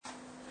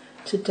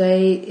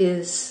Today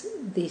is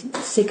the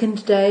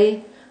second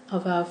day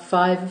of our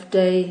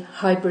 5-day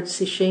hybrid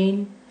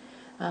sesshin.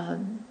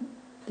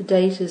 The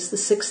date is the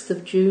 6th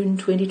of June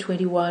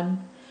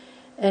 2021,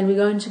 and we're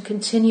going to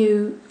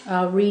continue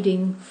our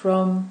reading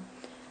from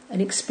An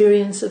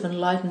Experience of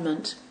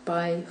Enlightenment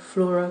by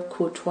Flora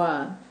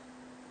Courtois.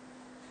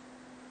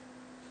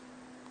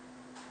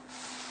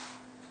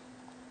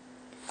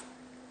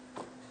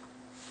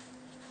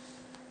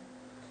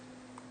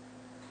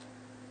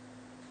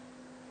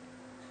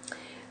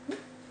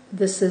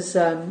 This is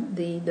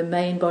the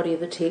main body of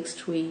the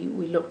text. We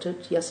looked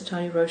at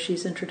Yasutani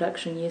Roshi's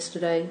introduction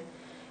yesterday,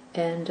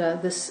 and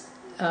this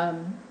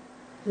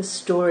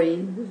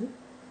story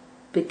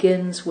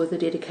begins with a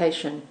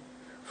dedication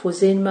for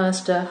Zen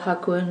Master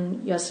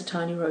Hakuin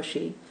Yasutani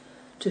Roshi,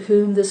 to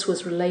whom this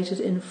was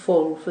related in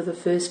full for the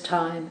first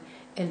time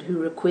and who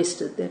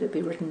requested that it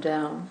be written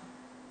down.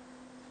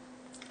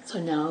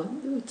 So now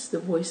it's the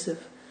voice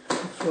of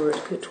Flora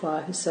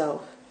Courtois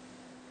herself.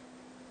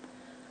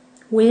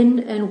 When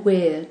and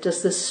where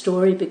does this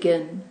story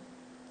begin?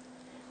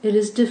 It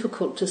is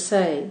difficult to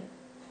say.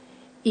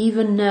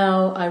 Even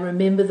now I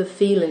remember the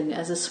feeling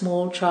as a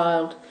small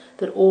child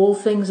that all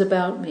things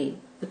about me,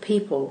 the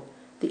people,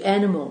 the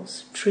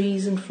animals,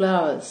 trees and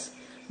flowers,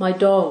 my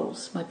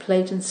dolls, my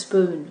plate and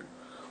spoon,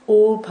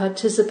 all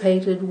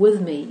participated with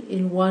me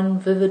in one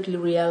vivid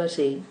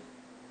reality.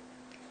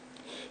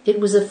 It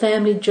was a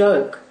family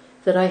joke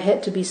that I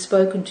had to be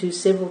spoken to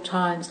several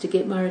times to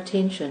get my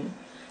attention.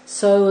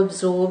 So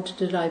absorbed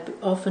did I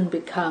often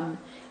become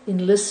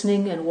in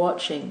listening and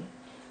watching,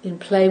 in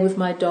play with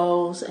my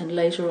dolls and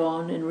later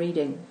on in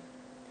reading.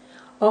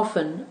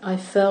 Often I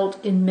felt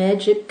in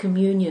magic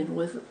communion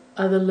with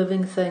other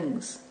living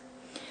things.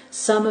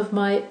 Some of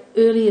my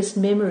earliest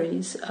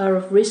memories are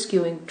of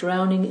rescuing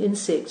drowning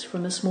insects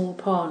from a small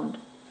pond,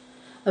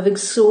 of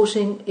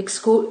escorting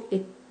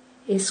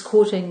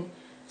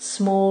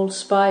small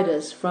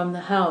spiders from the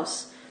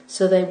house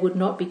so they would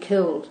not be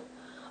killed,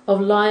 of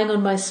lying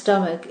on my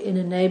stomach in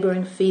a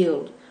neighbouring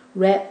field,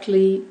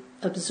 raptly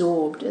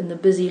absorbed in the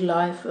busy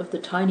life of the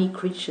tiny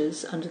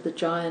creatures under the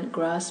giant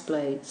grass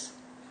blades.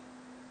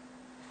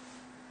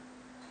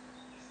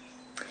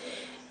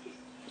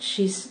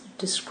 She's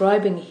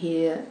describing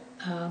here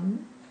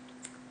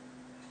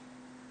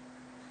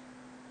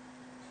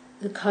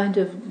the kind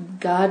of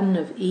Garden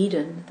of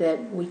Eden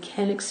that we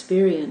can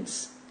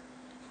experience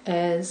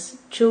as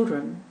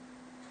children.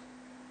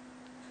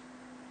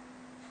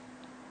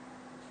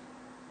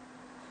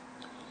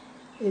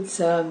 It's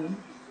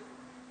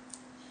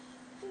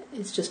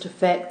just a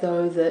fact,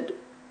 though, that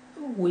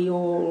we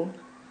all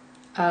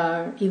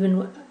are,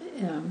 even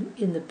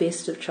in the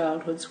best of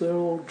childhoods, we're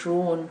all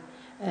drawn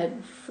at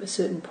a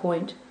certain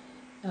point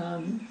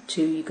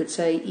to, you could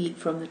say, eat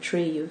from the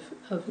tree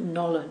of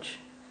knowledge,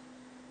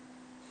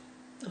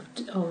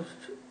 of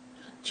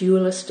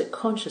dualistic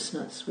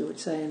consciousness, we would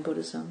say in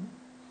Buddhism.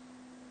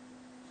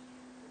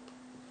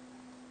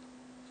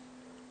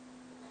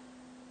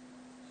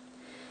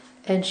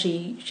 And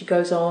she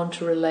goes on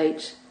to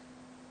relate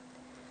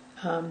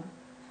that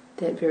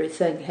very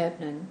thing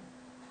happening.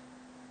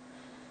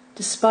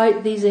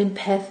 Despite these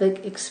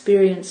empathic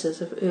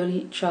experiences of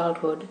early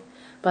childhood,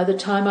 by the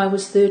time I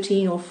was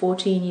 13 or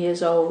 14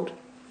 years old,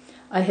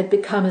 I had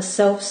become a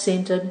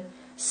self-centered,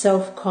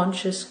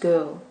 self-conscious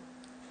girl.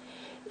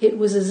 It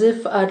was as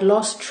if I'd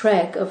lost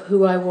track of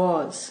who I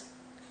was.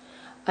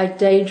 I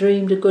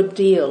daydreamed a good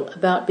deal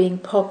about being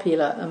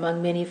popular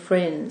among many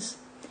friends.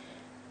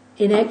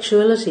 In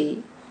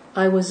actuality,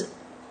 I was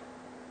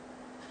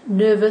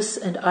nervous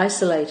and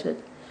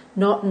isolated,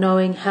 not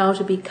knowing how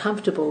to be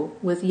comfortable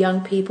with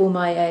young people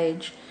my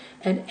age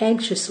and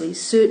anxiously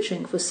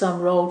searching for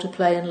some role to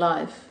play in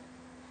life.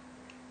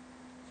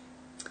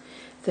 I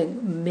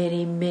think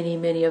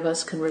many of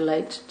us can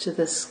relate to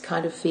this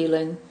kind of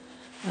feeling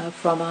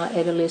from our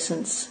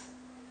adolescence.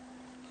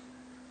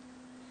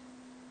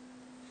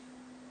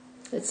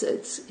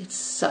 It's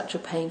such a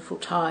painful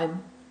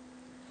time.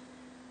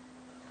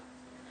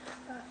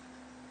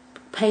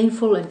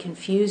 Painful and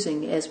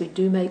confusing as we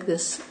do make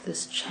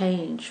this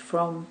change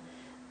from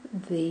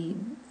the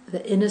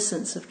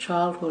innocence of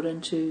childhood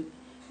into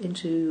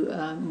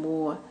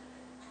more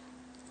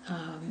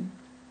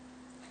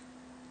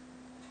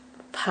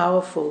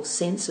powerful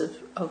sense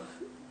of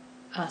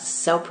us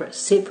separate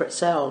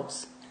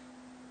selves.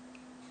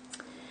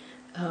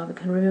 I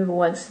can remember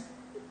once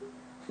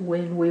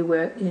when we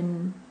were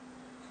in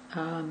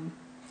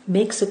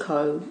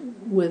Mexico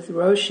with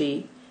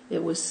Roshi.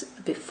 It was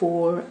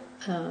before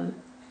a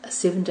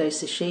 7-day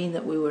sesshin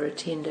that we were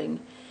attending,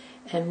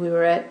 and we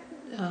were at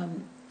a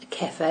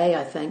cafe,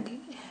 I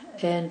think,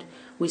 and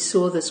we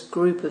saw this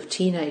group of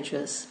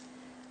teenagers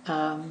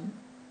around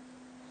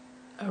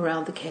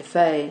the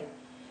cafe,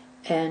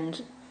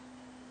 and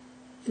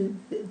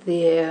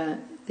their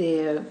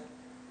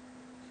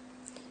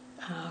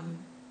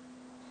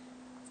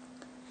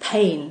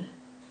pain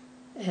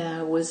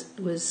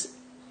was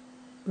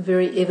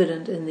very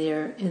evident in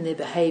their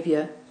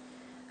behaviour.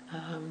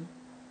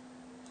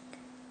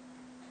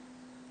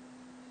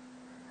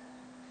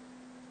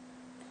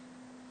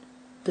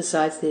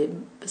 besides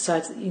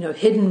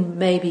hidden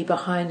maybe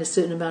behind a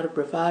certain amount of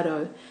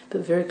bravado,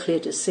 but very clear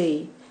to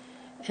see.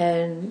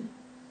 And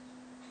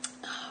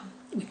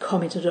we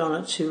commented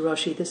on it to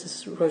Roshi. This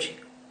is Roshi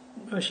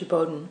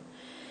Bodhin,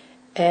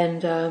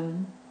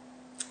 and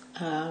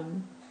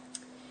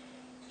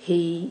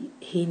he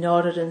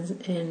nodded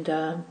and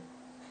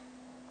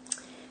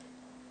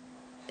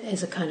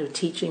as a kind of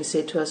teaching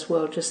said to us,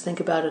 well, just think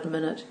about it a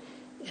minute.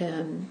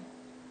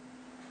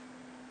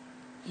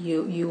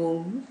 You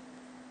will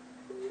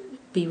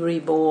be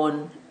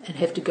reborn and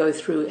have to go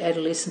through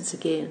adolescence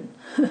again.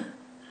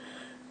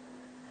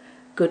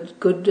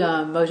 Good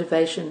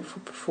motivation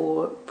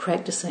for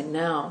practicing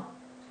now.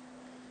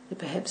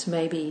 Perhaps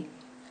maybe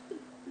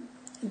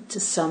to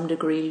some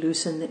degree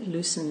loosen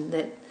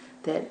that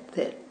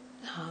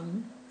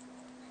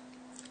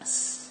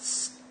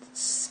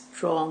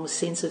strong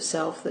sense of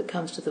self that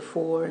comes to the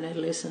fore in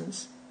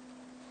adolescence.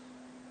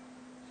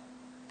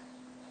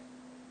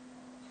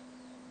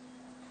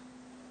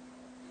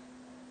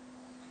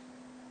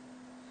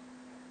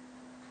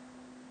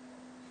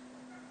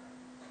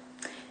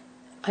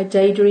 I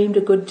daydreamed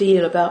a good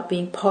deal about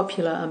being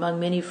popular among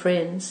many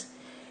friends.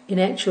 In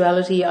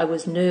actuality, I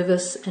was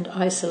nervous and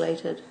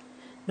isolated,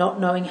 not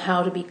knowing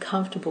how to be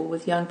comfortable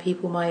with young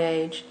people my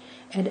age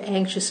and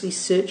anxiously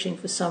searching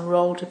for some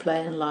role to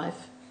play in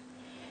life.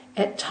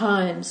 At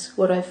times,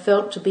 what I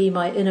felt to be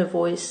my inner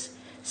voice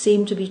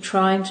seemed to be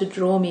trying to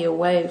draw me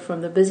away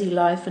from the busy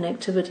life and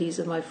activities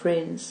of my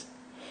friends.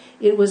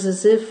 It was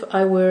as if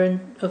I were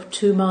of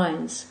two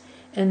minds,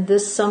 and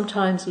this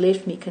sometimes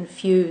left me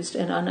confused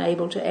and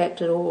unable to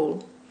act at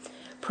all.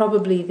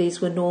 Probably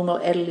these were normal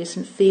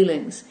adolescent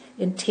feelings,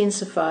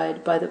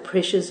 intensified by the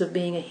pressures of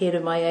being ahead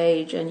of my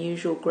age and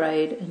usual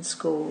grade in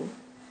school.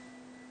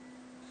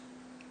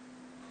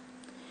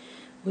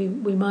 We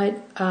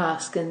might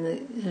ask,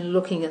 in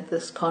looking at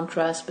this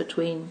contrast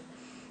between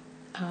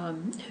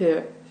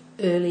her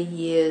early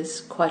years,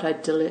 quite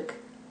idyllic,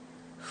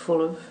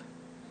 full of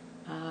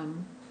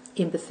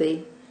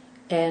empathy,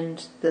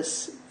 and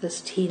this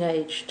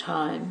teenage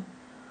time,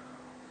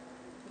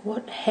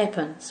 what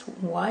happens?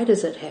 Why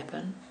does it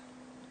happen?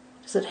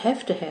 Does it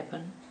have to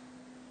happen?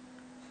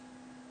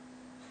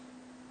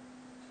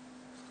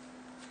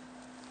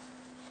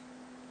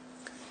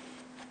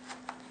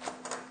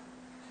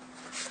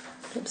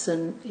 Perhaps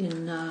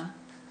in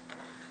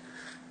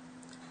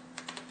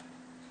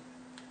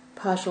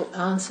partial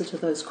answer to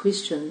those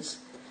questions,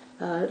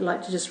 I'd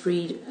like to just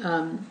read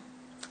a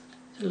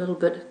little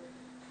bit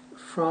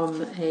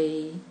from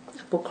a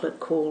booklet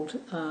called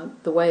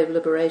The Way of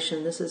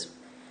Liberation. This is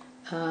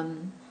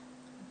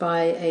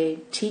by a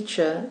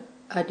teacher,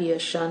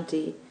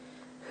 Adyashanti,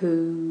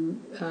 who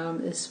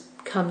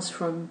comes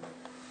from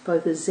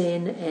both a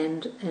Zen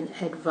and an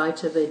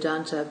Advaita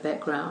Vedanta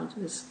background.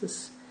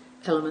 There's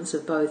elements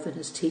of both in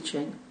his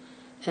teaching.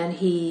 And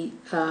he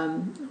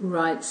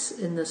writes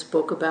in this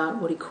book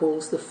about what he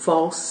calls the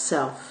false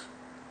self.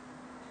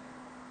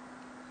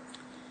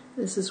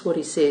 This is what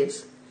he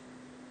says.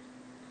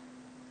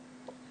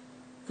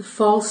 The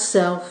false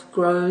self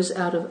grows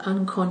out of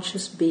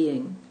unconscious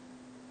being.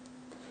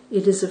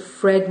 It is a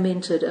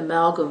fragmented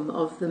amalgam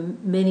of the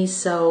many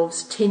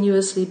selves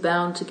tenuously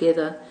bound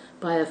together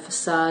by a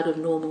facade of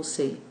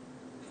normalcy.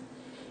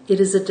 It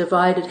is a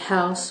divided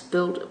house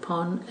built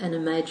upon an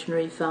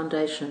imaginary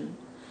foundation,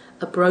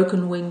 a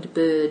broken-winged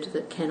bird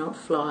that cannot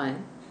fly.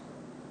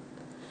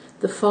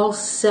 The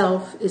false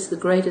self is the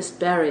greatest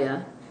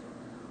barrier,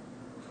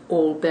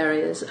 all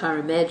barriers are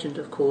imagined,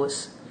 of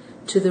course,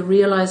 to the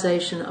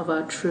realization of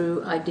our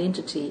true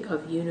identity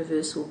of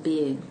universal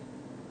being.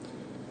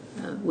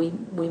 We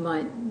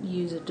might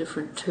use a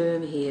different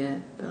term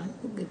here, but I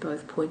think they're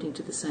both pointing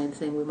to the same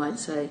thing. We might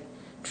say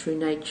true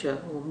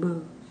nature or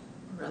mu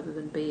rather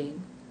than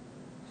being.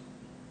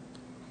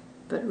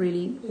 But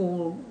really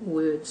all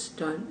words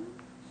don't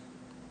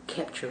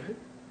capture it,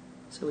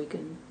 so we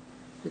can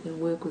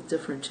work with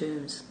different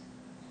terms.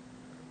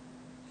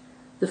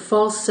 The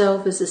false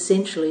self is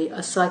essentially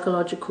a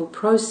psychological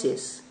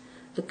process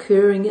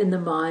occurring in the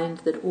mind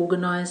that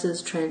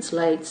organizes,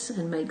 translates,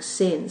 and makes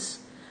sense,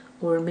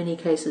 or in many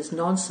cases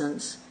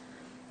nonsense,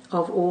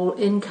 of all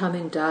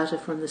incoming data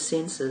from the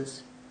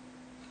senses.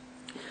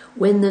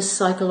 When this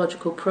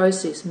psychological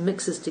process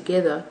mixes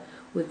together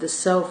with the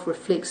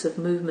self-reflexive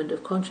movement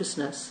of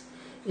consciousness,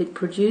 it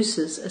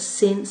produces a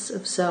sense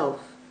of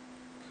self.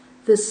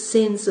 This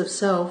sense of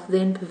self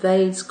then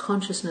pervades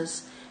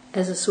consciousness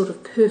as a sort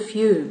of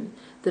perfume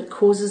that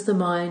causes the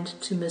mind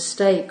to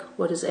mistake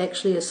what is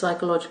actually a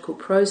psychological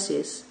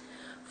process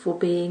for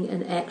being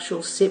an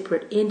actual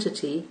separate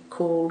entity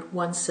called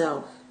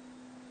oneself.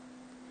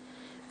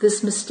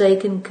 This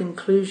mistaken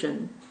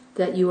conclusion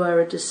that you are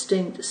a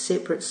distinct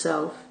separate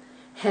self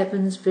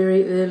happens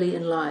very early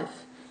in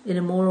life in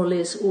a more or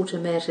less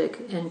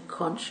automatic and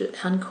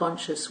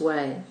unconscious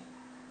way.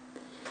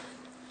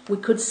 We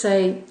could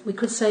say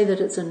that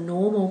it's a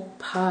normal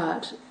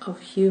part of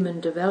human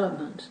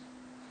development,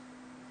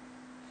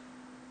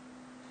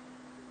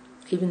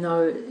 even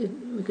though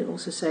we can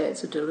also say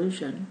it's a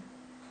delusion.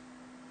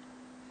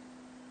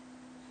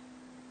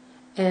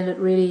 and it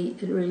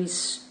really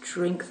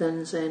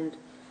strengthens and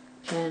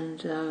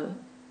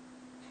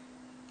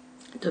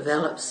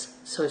develops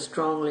so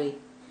strongly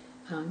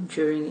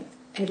during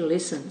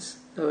adolescence,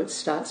 though it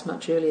starts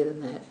much earlier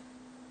than that.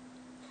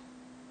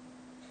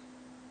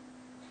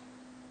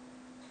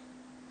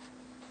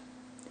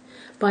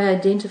 By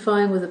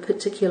identifying with a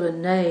particular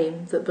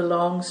name that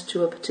belongs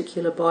to a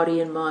particular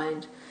body and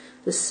mind,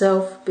 the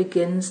self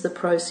begins the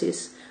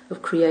process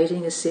of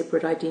creating a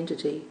separate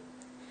identity.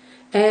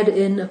 Add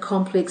in a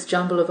complex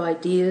jumble of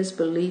ideas,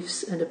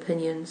 beliefs and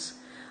opinions,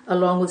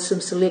 along with some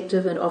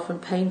selective and often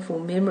painful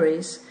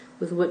memories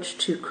with which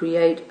to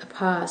create a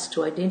past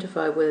to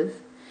identify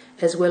with,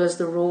 as well as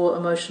the raw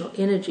emotional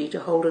energy to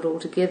hold it all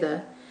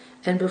together,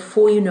 and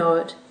before you know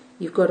it,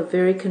 you've got a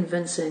very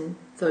convincing,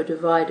 though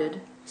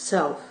divided,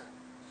 self.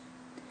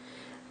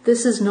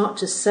 This is not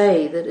to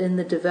say that in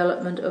the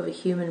development of a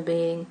human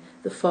being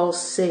the false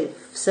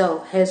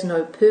self has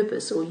no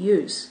purpose or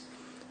use.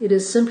 It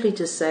is simply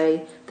to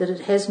say that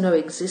it has no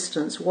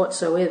existence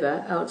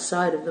whatsoever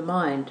outside of the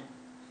mind.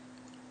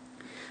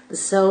 The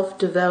self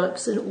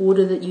develops in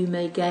order that you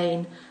may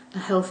gain a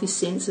healthy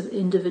sense of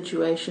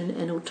individuation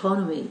and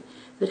autonomy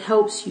that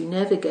helps you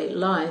navigate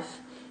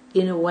life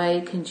in a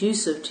way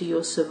conducive to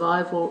your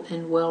survival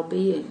and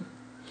well-being.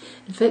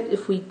 In fact,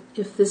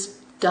 if this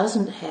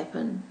doesn't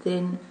happen,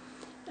 then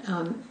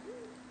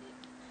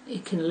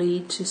it can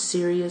lead to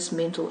serious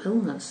mental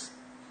illness.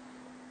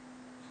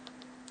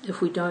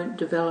 If we don't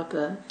develop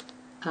a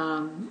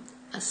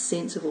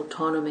sense of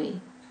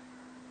autonomy.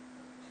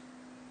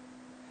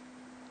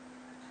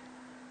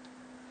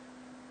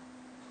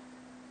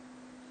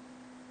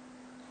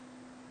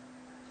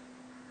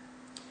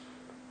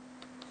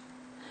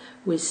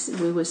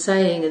 We were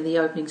saying in the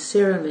opening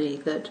ceremony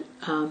that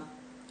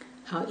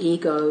our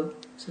ego,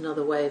 is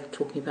another way of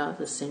talking about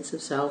the sense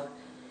of self,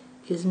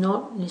 is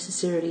not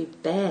necessarily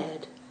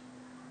bad.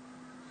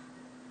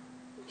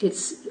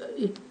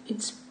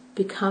 It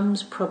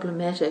becomes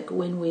problematic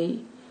when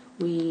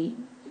we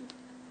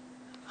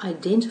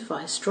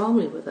identify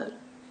strongly with it,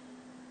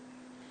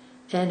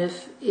 and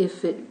if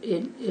it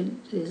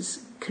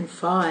is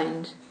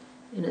confined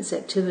in its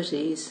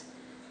activities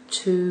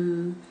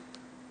to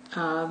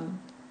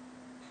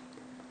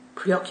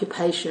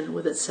preoccupation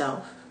with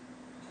itself.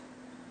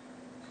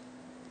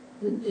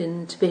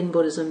 In Tibetan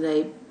Buddhism,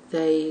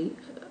 they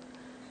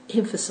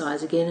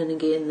emphasize again and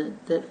again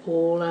that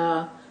all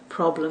our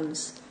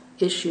problems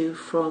issue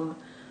from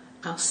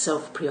our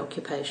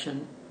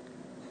self-preoccupation.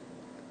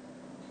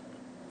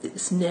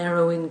 This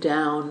narrowing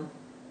down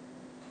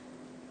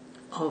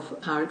of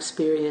our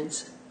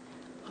experience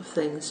of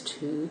things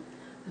to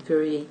a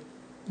very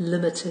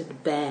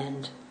limited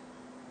band.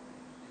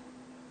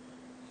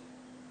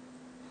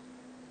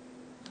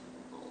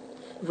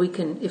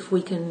 If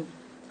we can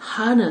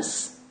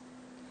harness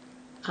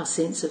our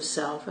sense of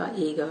self, our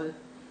ego,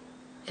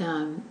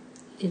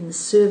 in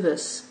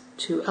service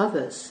to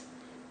others,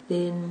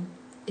 then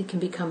it can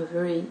become a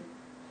very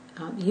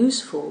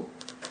useful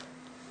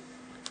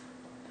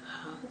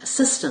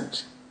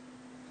assistant.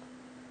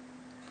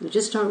 We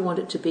just don't want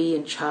it to be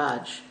in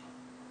charge,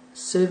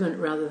 servant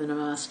rather than a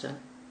master.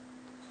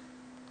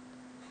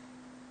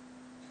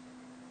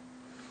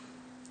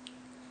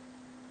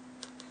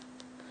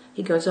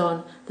 He goes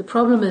on, the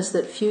problem is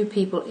that few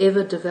people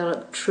ever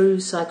develop true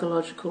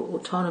psychological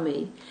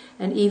autonomy,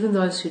 and even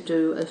those who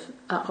do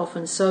are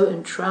often so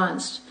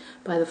entranced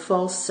by the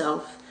false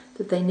self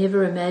that they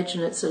never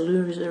imagine its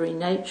illusory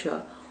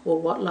nature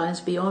or what lies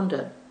beyond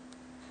it.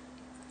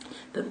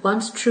 But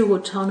once true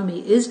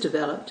autonomy is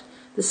developed,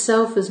 the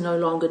self is no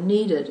longer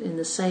needed in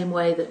the same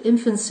way that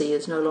infancy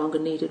is no longer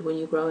needed when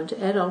you grow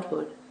into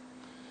adulthood.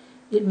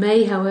 It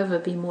may, however,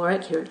 be more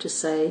accurate to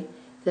say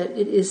that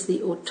it is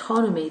the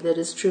autonomy that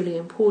is truly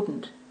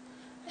important,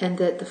 and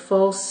that the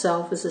false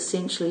self is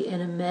essentially an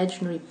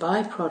imaginary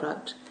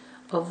byproduct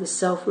of the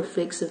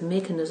self-reflexive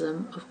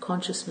mechanism of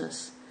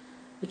consciousness,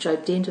 which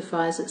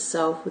identifies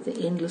itself with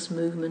the endless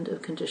movement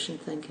of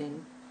conditioned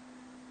thinking.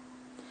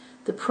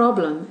 The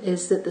problem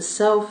is that the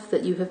self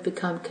that you have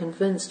become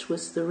convinced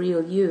was the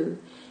real you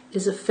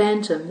is a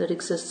phantom that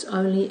exists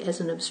only as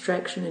an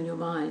abstraction in your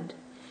mind,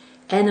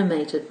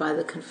 animated by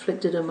the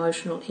conflicted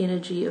emotional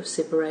energy of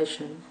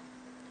separation.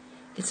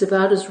 It's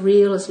about as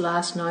real as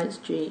last night's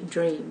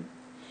dream,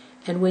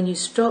 and when you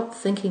stop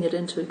thinking it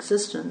into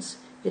existence,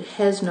 it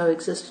has no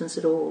existence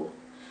at all.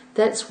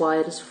 That's why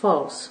it is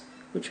false,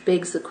 which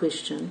begs the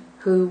question,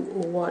 who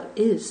or what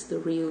is the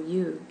real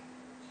you?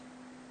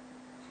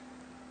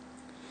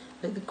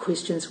 Like the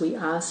questions we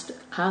ask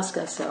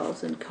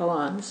ourselves in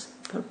koans,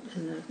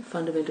 in the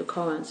fundamental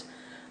koans,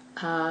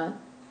 are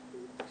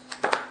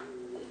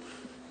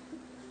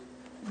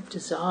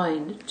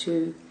designed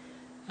to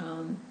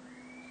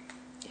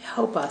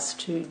help us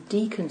to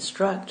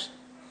deconstruct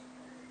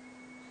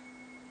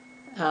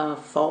our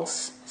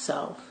false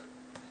self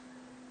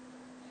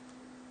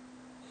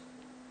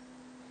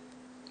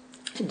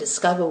and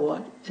discover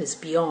what is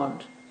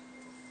beyond.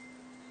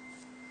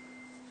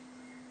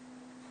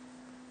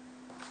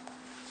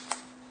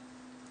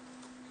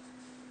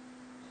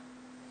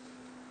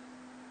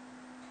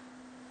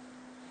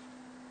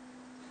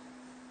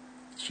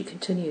 She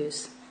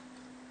continues,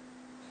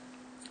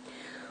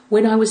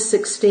 when I was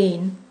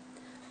 16,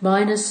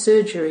 minor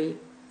surgery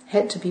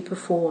had to be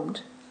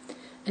performed.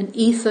 An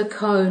ether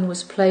cone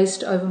was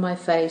placed over my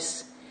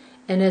face,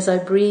 and as I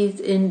breathed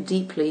in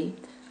deeply,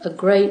 a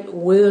great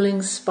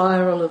whirling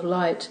spiral of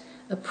light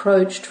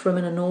approached from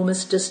an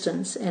enormous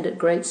distance and at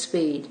great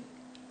speed.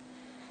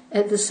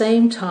 At the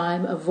same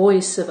time, a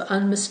voice of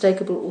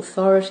unmistakable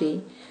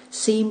authority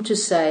seemed to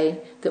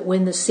say that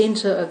when the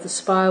centre of the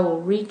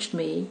spiral reached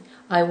me,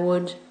 I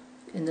would,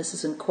 and this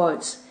is in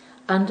quotes,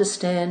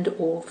 understand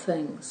all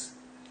things.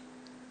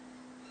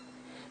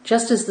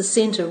 Just as the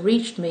centre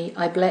reached me,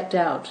 I blacked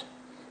out,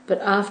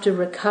 but after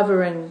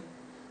recovering,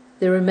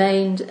 there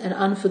remained an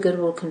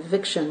unforgettable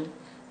conviction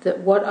that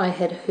what I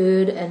had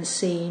heard and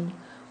seen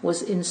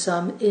was in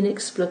some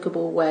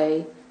inexplicable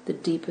way the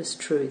deepest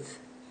truth.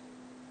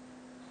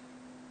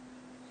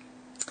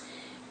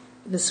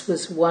 This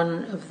was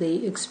one of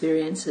the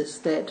experiences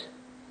that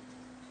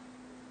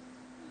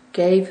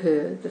gave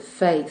her the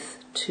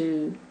faith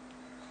to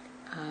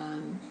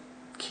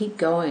keep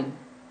going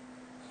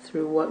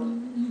through what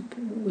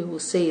we will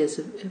see as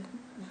a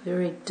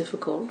very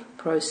difficult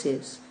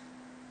process.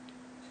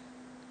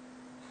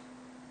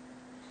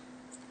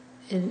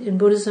 In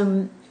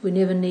Buddhism, we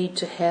never need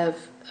to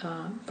have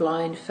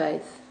blind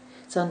faith.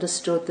 It's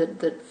understood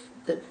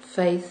that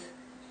faith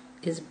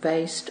is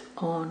based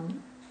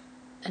on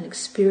an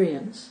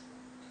experience.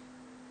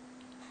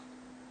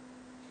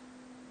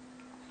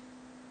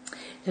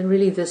 And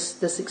really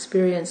this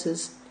experience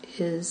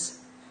is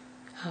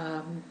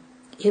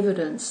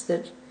evidence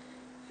that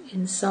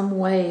in some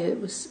way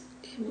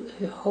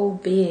her whole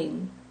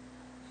being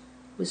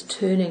was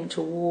turning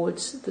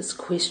towards this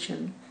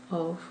question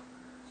of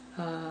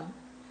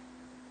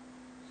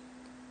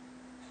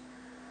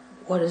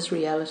what is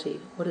reality?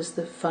 What is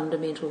the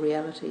fundamental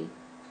reality?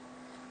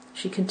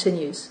 She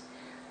continues,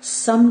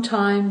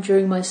 sometime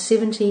during my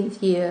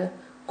 17th year,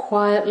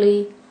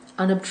 quietly,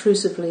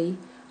 unobtrusively,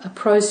 a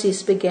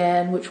process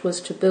began which was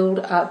to build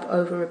up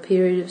over a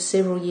period of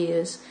several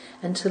years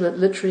until it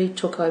literally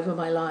took over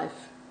my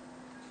life.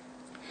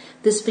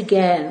 This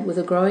began with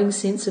a growing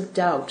sense of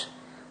doubt,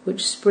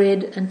 which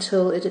spread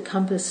until it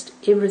encompassed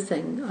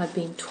everything I'd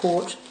been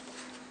taught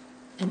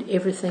and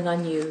everything I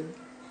knew.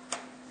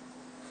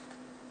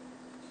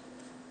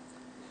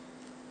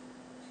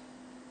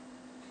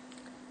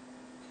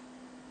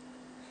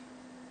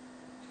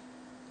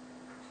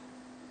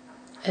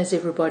 As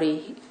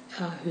everybody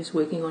who's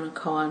working on a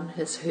koan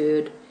has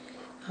heard,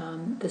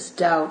 this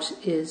doubt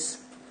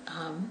is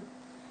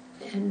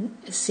an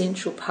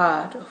essential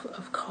part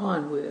of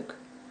koan work.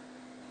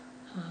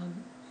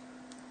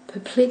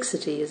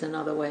 Perplexity is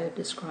another way of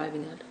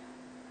describing it.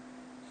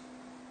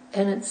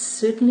 And it's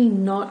certainly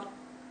not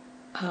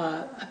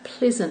a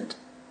pleasant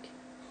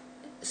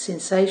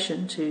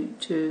sensation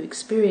to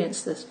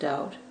experience this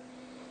doubt.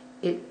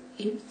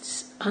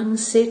 It's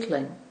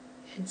unsettling.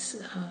 It's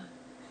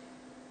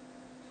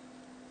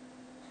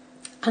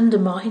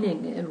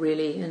undermining,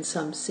 really, in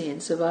some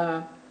sense, of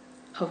our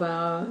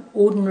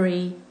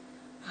ordinary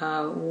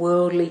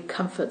worldly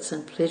comforts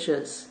and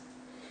pleasures.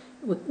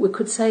 We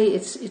could say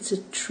it's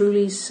a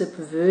truly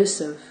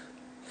subversive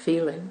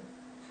feeling.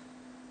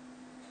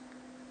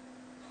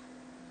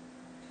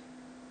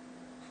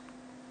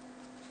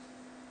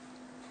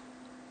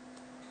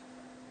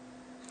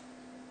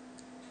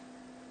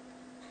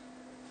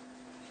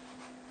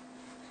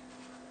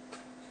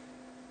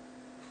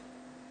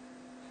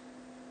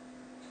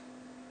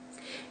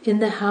 In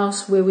the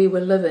house where we were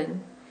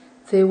living,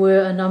 there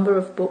were a number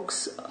of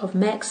books of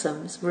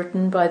maxims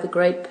written by the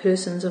great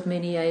persons of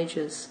many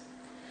ages.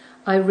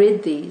 I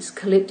read these,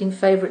 collecting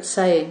favourite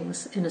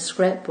sayings in a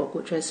scrapbook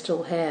which I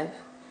still have.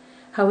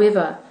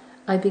 However,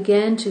 I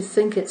began to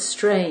think it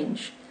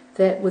strange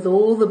that with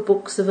all the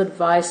books of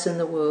advice in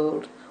the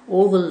world,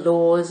 all the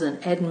laws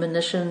and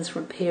admonitions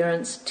from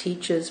parents,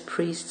 teachers,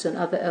 priests and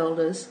other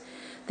elders,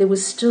 there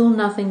was still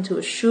nothing to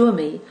assure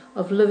me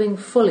of living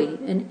fully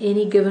in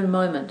any given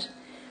moment,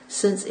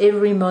 since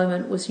every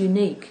moment was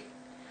unique.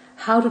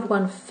 How did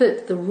one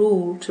fit the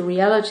rule to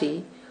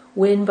reality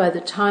when by the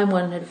time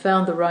one had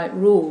found the right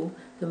rule,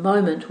 the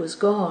moment was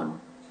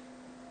gone?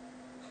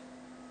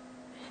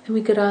 And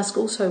we could ask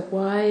also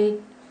why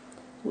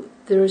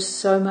there is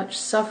so much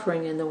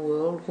suffering in the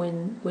world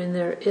when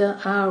there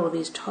are all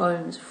these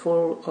tomes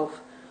full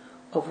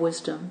of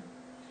wisdom.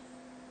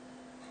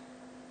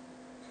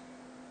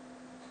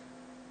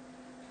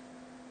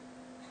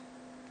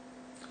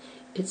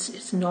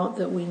 It's not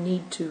that we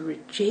need to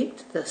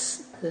reject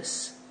these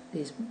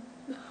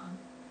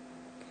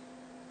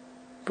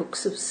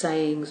books of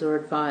sayings or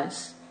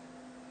advice,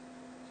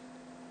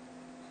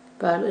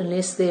 but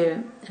unless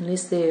they're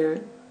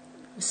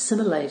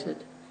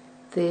assimilated,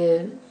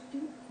 they're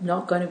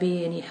not going to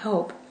be any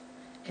help,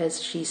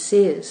 as she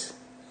says,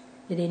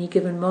 in any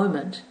given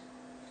moment,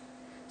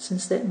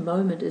 since that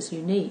moment is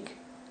unique.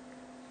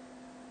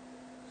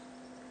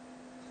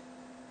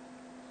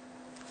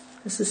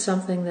 This is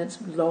something that's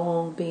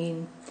long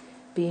been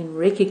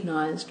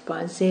recognized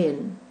by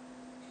Zen.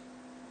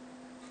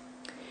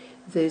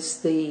 there's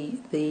the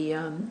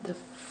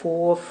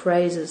 4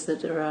 phrases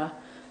that are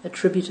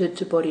attributed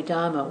to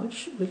Bodhidharma,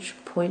 which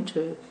point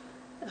to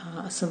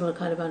a similar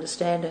kind of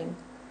understanding.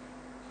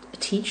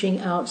 Teaching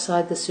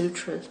outside the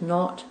sutras,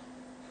 not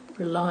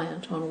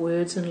reliant on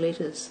words and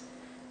letters,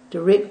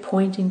 direct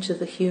pointing to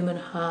the human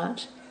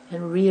heart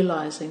and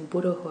realizing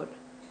Buddhahood.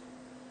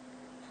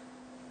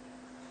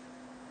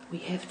 We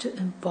have to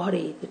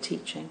embody the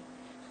teaching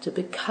to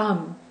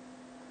become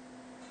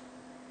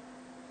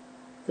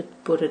the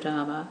Buddha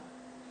Dharma,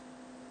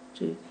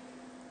 to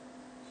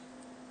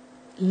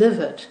live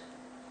it.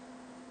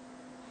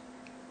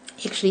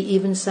 Actually,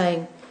 even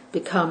saying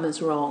become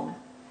is wrong.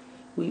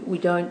 We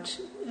don't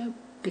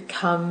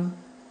become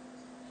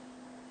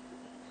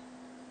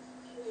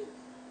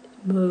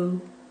mu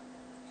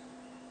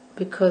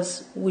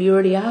because we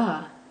already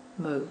are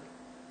mu.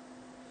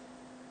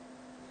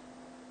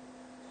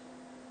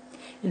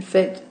 In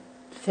fact,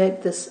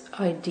 this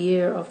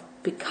idea of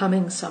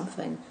becoming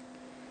something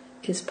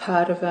is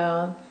part of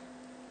our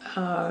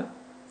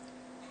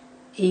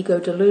ego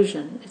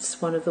delusion.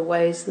 It's one of the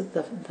ways that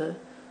the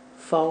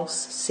false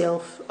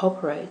self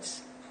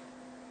operates.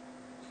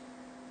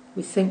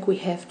 We think we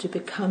have to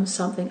become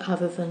something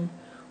other than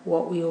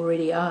what we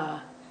already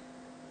are.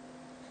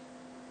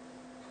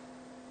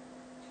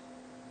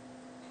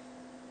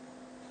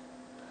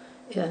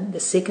 And the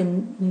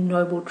second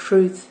noble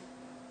truth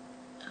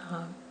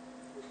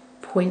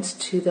points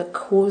to the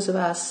cause of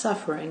our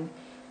suffering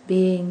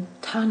being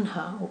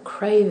tanha, or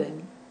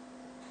craving.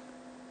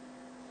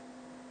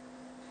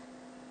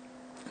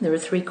 There are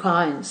 3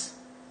 kinds: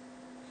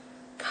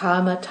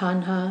 kama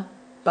tanha,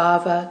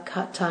 bhava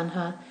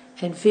tanha,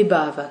 and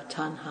vibhava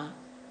tanha.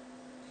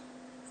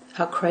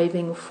 Our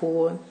craving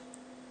for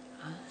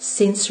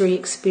sensory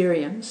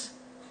experience,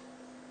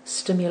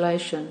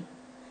 stimulation.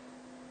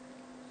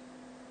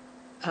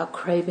 Our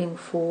craving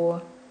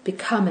for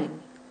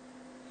becoming.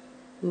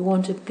 We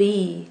want to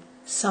be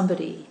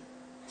somebody,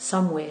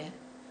 somewhere.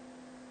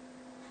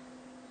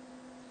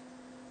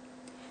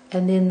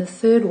 And then the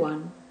third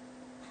one,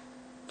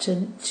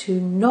 to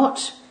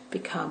not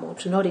become or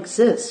to not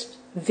exist,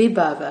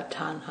 vibhava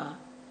tanha.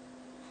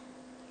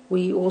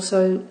 We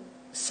also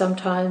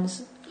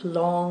sometimes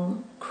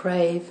long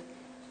crave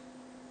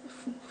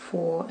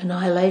for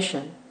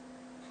annihilation,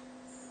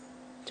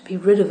 to be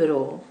rid of it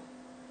all.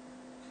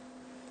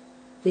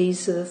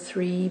 These are the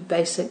 3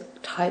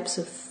 basic types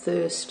of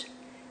thirst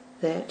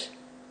that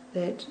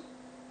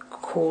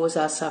cause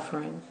our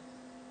suffering.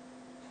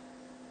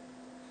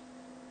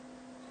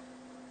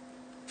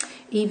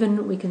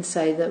 Even we can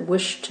say that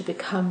wish to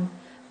become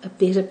a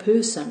better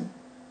person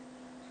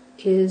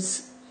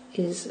is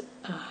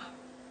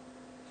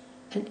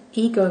an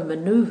ego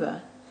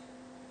maneuver.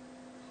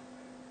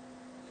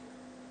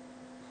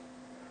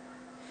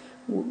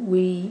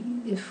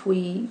 If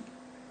we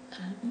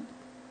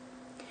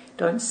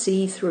don't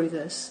see through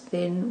this,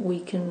 then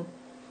we can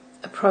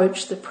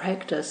approach the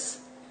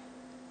practice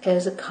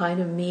as a kind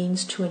of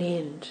means to an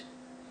end.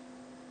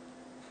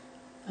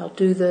 I'll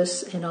do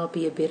this and I'll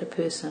be a better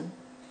person.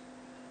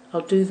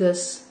 I'll do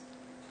this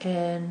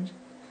and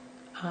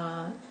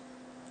I'll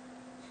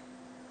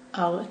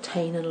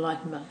attain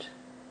enlightenment.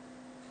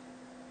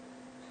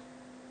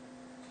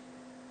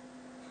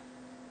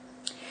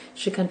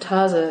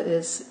 Shikantaza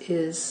is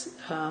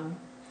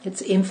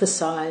it's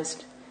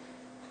emphasized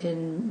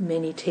in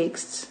many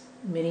texts,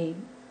 many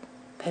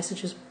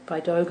passages by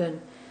Dogen,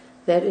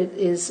 that it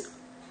is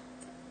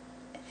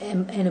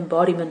an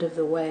embodiment of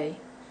the way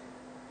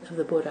of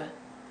the Buddha,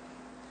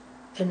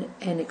 an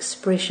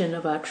expression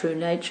of our true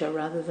nature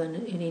rather than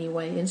in any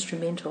way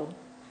instrumental.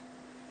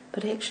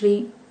 But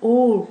actually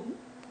all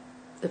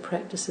the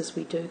practices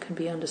we do can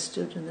be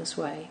understood in this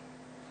way.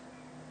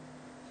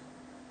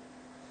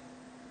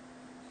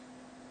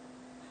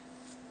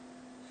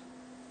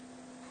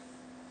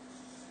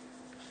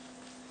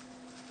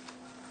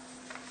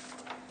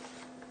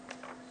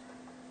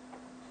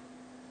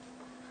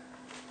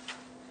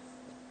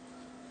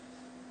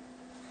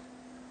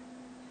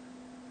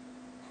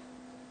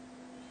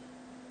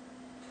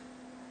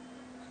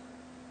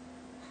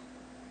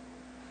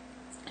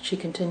 She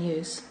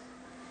continues,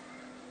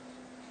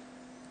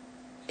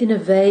 in a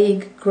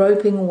vague,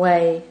 groping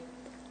way,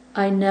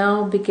 I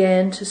now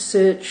began to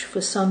search for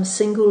some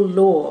single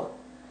law,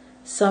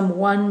 some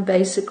one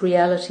basic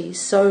reality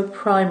so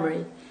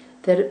primary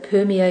that it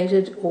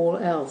permeated all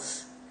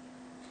else.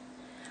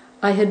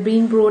 I had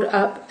been brought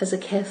up as a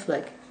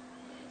Catholic.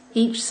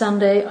 Each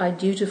Sunday I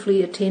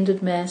dutifully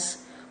attended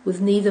Mass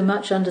with neither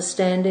much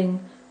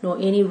understanding nor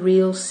any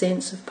real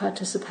sense of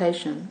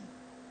participation.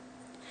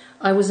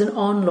 I was an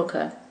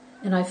onlooker,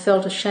 and I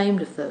felt ashamed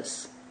of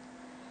this.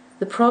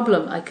 The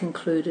problem, I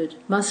concluded,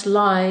 must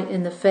lie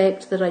in the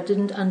fact that I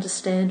didn't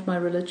understand my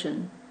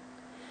religion.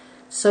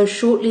 So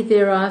shortly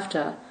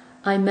thereafter,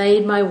 I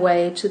made my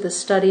way to the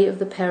study of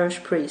the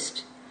parish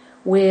priest,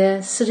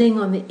 where, sitting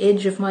on the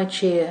edge of my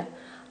chair,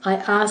 I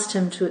asked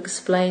him to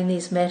explain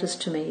these matters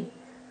to me.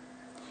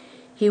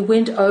 He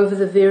went over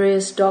the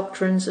various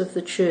doctrines of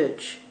the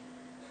Church,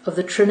 of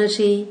the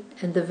Trinity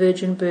and the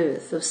virgin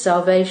birth, of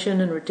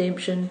salvation and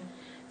redemption,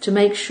 to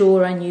make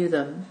sure I knew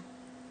them.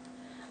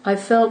 I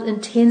felt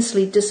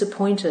intensely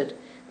disappointed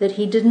that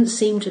he didn't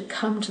seem to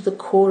come to the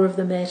core of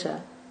the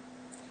matter.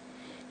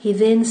 He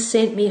then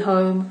sent me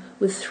home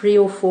with 3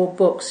 or 4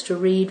 books to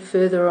read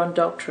further on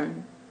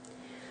doctrine.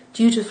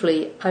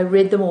 Dutifully, I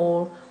read them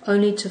all,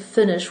 only to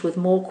finish with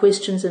more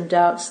questions and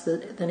doubts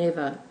than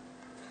ever.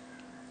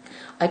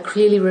 I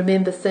clearly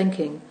remember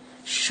thinking,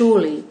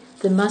 surely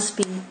there must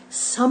be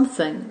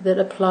something that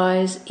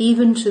applies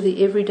even to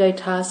the everyday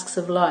tasks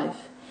of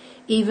life,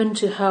 even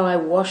to how I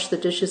wash the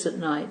dishes at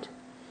night.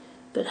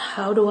 But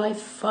how do I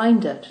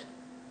find it?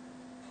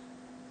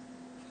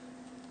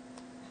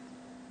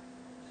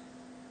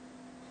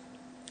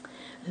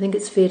 I think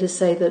it's fair to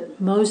say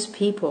that most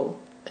people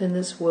in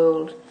this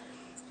world,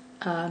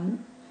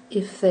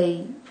 if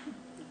they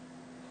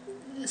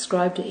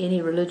ascribe to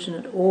any religion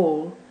at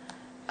all,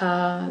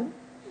 are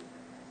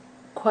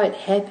quite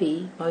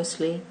happy,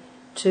 mostly,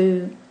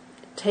 to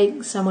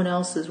take someone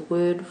else's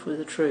word for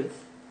the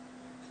truth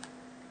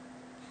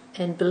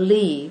and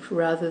believe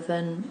rather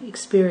than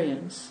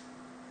experience.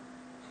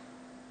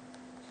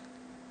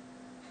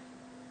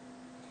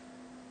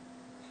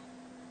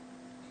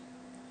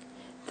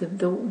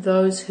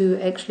 Those who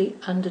actually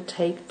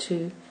undertake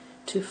to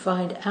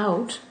find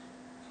out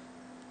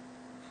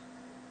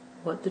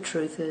what the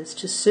truth is,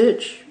 to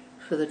search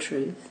for the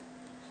truth,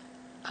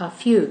 are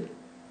few.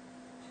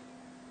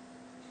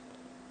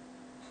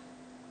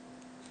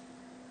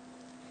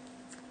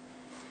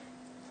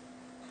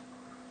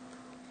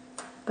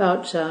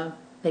 About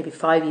maybe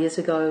 5 years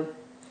ago,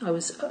 I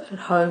was at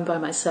home by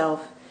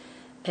myself,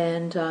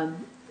 and there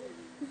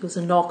was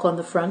a knock on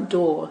the front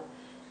door,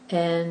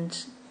 and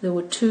there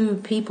were 2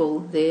 people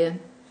there,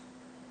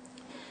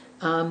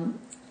 an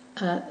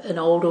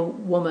older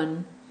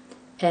woman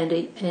and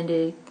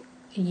a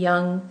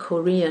young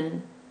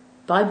Korean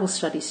Bible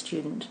study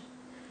student,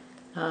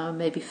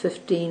 maybe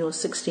 15 or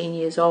 16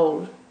 years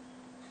old,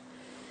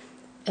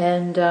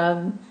 and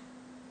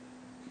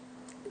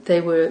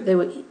they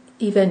were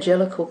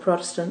evangelical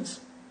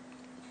Protestants,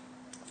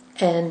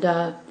 and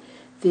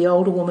the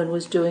older woman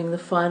was doing the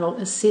final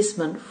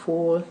assessment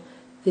for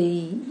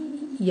the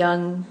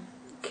young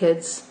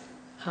kids'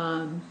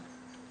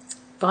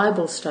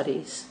 Bible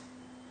studies,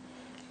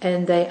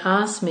 and they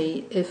asked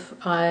me if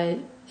I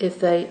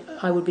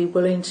would be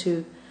willing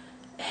to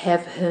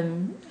have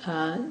him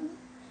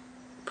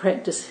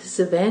practice his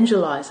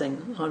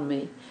evangelizing on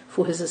me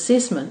for his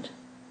assessment.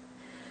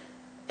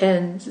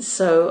 And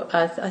so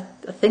I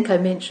think I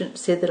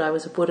said that I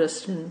was a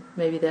Buddhist, and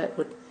maybe that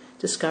would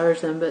discourage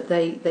them, but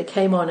they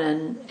came on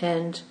in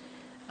and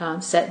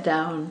sat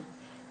down,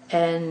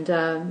 and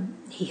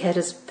he had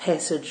his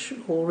passage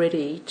all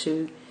ready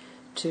to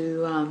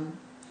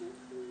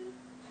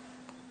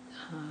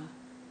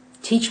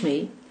teach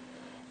me,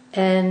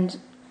 and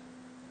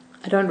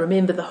I don't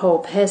remember the whole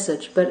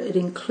passage, but it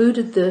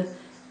included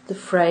the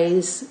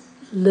phrase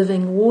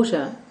living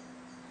water,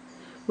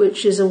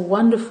 which is a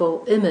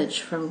wonderful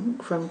image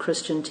from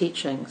Christian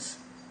teachings.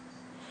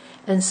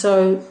 And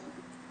so,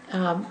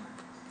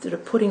 sort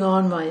of putting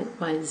on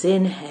my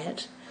Zen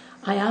hat,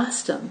 I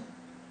asked him,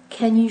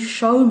 "Can you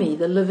show me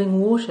the living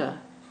water?"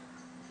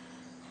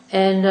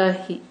 And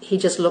he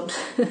just looked,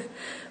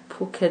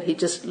 poor kid, he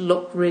just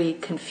looked really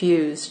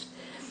confused.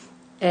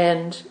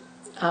 And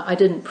I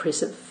didn't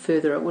press it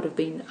further, it would have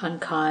been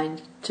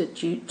unkind to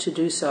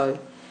do so.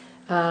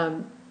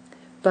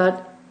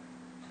 But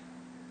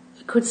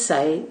I could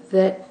say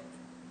that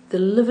the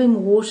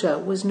living water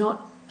was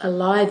not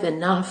alive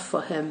enough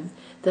for him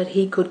that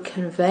he could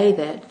convey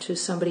that to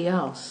somebody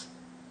else.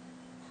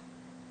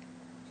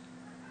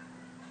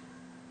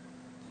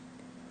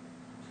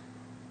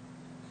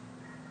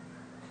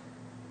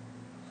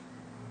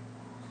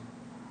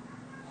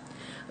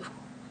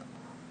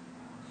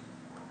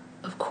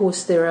 Of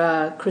course, there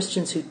are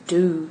Christians who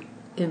do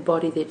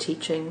embody their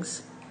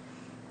teachings,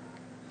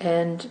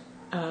 and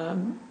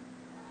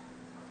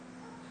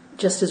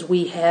just as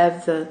we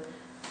have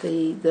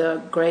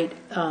the great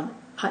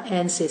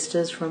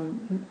ancestors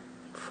from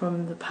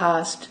the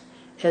past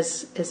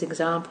as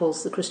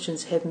examples, the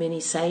Christians have many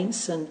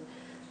saints and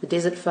the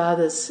Desert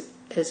Fathers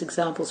as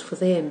examples for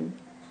them.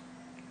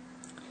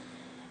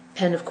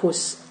 And of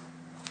course,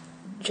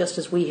 just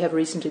as we have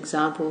recent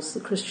examples, the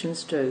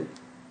Christians do.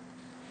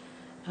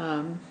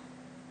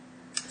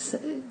 So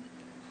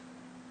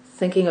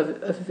thinking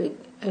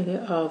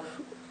of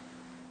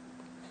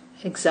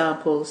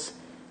examples,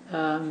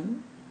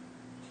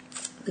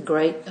 the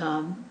great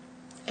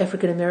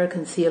African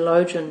American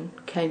theologian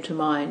came to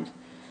mind,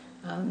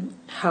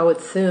 Howard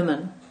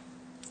Thurman.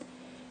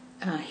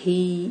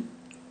 He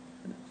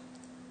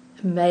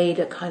made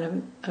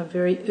a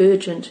very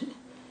urgent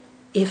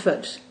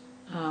effort.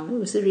 It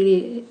was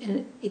really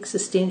an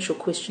existential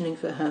questioning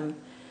for him,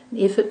 an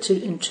effort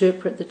to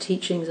interpret the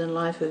teachings and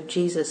life of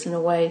Jesus in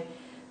a way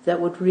that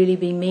would really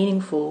be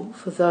meaningful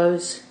for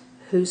those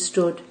who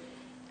stood,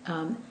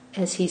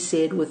 as he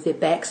said, with their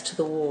backs to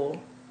the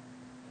wall.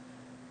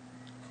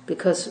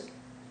 Because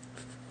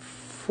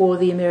for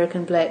the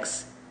American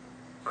blacks,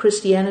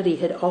 Christianity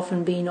had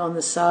often been on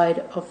the side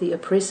of the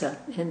oppressor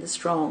and the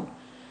strong.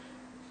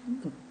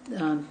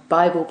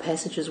 Bible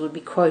passages would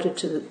be quoted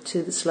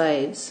to the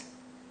slaves,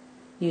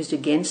 used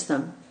against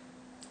them.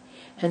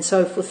 And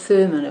so for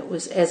Thurman, it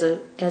was as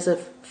a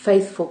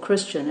faithful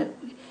Christian,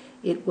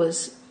 it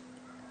was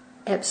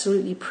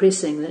absolutely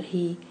pressing that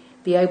he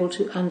be able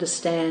to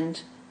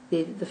understand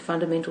the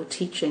fundamental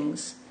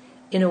teachings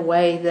in a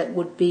way that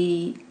would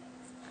be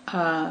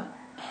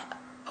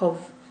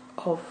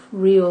of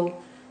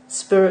real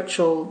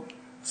spiritual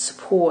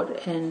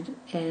support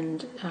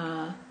and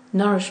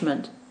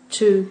nourishment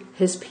to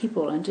his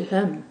people and to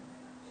him.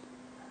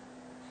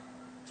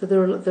 So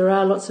there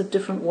are lots of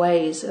different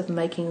ways of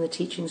making the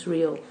teachings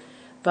real,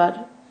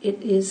 but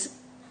it is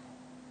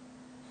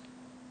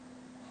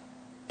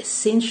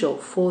essential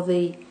for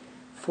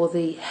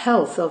the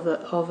health of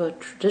a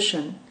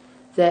tradition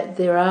that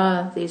there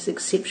are these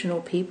exceptional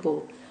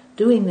people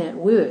doing that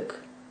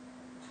work,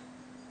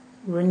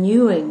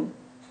 renewing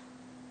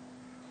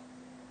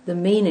the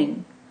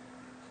meaning,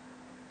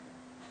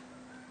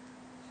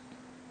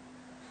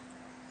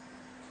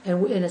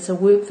 and it's a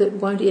work that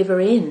won't ever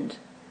end.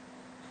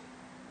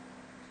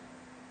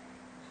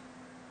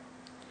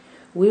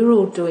 We're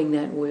all doing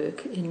that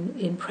work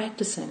in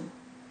practicing.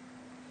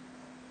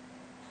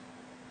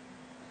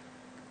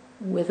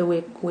 Whether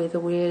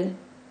we're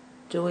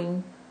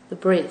doing the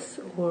breath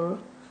or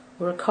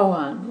a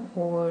koan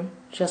or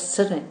just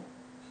sitting.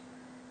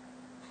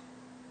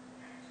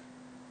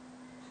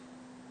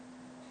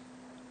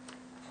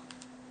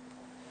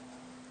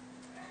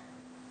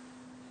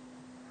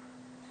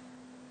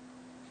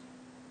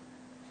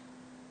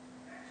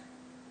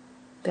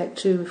 Back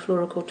to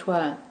Flora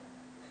Courtois.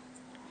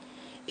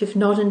 If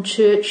not in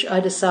church,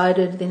 I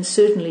decided, then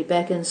certainly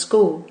back in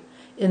school,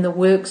 in the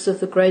works of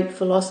the great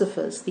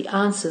philosophers, the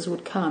answers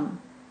would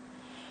come.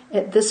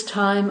 At this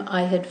time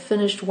I had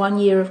finished 1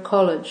 year of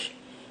college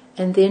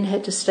and then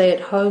had to stay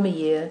at home a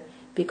year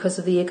because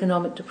of the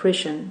economic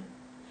depression.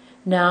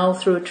 Now,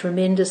 through a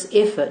tremendous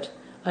effort,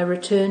 I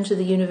returned to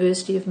the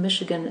University of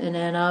Michigan in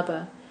Ann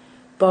Arbor,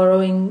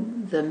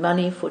 borrowing the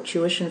money for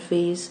tuition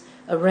fees,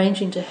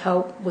 arranging to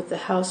help with the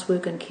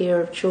housework and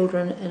care of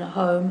children in a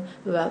home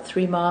about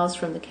 3 miles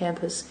from the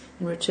campus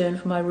in return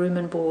for my room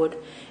and board,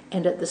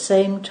 and at the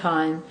same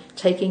time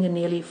taking a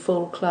nearly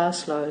full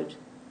class load.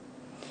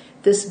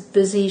 This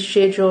busy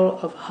schedule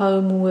of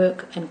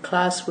homework and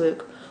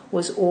classwork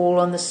was all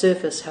on the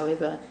surface,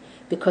 however,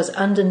 because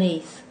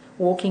underneath,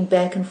 walking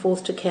back and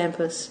forth to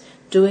campus,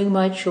 doing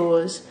my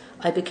chores,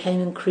 I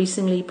became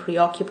increasingly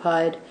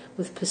preoccupied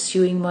with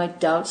pursuing my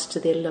doubts to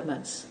their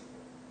limits.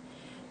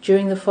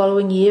 During the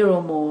following year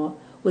or more,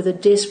 with a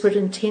desperate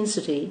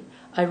intensity,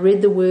 I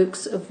read the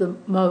works of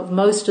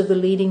most of the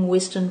leading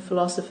Western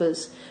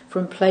philosophers,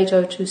 from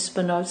Plato to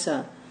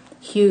Spinoza,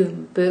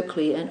 Hume,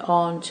 Berkeley, and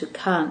on to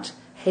Kant,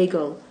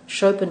 Hegel,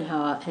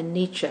 Schopenhauer, and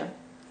Nietzsche,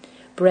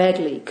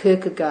 Bradley,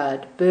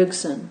 Kierkegaard,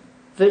 Bergson,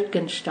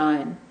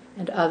 Wittgenstein,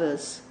 and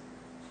others.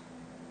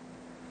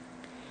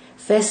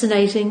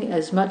 Fascinating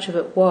as much of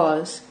it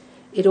was,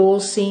 it all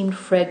seemed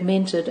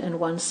fragmented and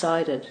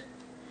one-sided.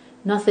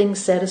 Nothing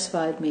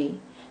satisfied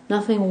me.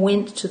 Nothing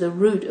went to the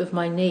root of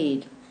my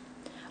need.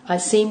 I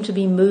seemed to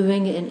be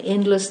moving in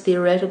endless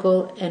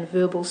theoretical and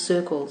verbal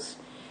circles,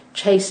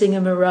 chasing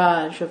a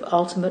mirage of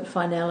ultimate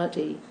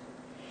finality.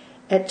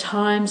 At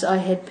times I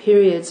had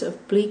periods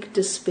of bleak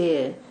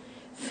despair,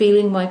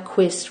 feeling my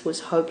quest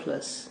was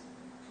hopeless.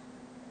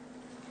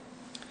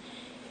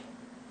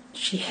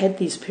 She had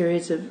these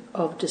periods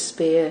of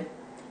despair,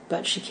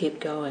 but she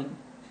kept going.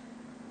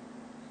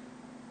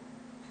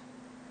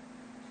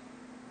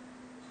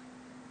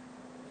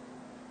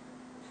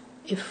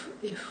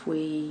 If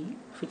we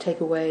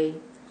take away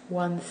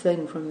one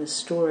thing from this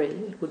story,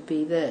 it would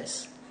be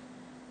this: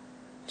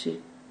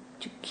 to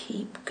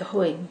keep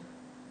going,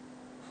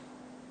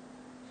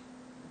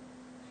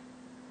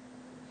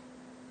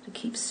 to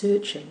keep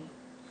searching.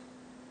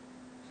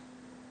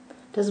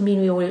 Doesn't mean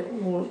we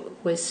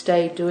always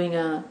stay doing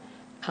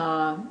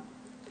our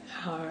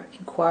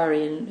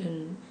inquiry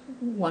in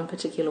one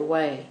particular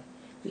way.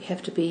 We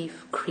have to be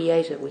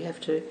creative. We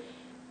have to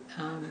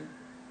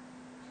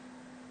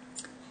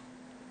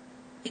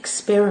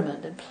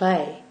experiment and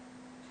play,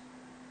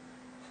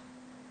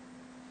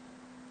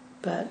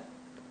 but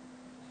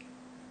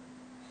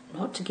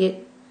not to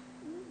get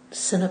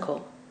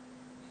cynical,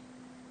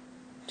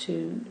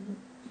 to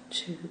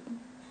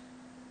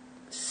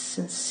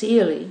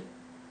sincerely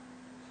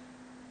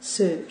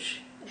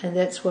search. And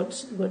that's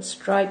what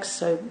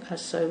strikes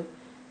us so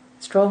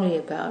strongly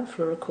about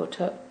Flora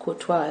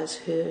Courtois,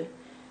 is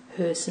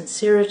her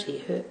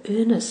sincerity, her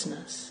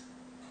earnestness.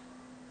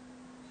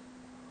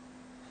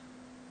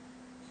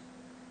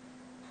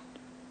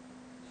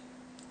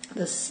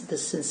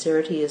 This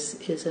sincerity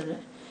is an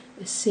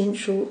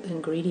essential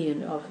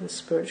ingredient of the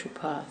spiritual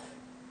path.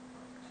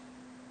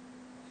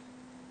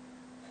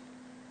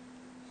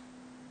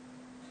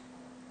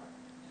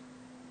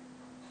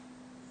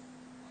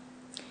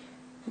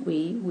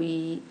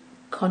 We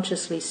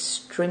consciously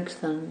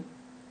strengthen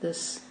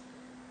this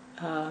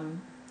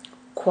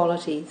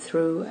quality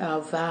through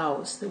our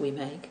vows that we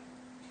make,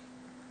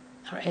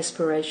 our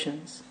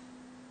aspirations,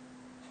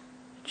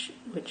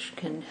 which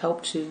can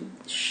help to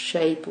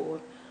shape or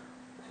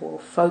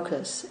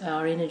focus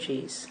our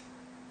energies.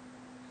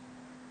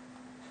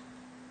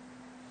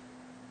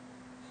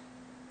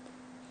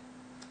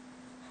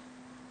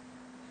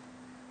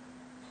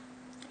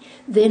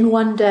 Then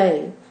one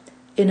day,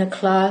 in a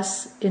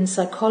class in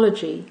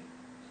psychology,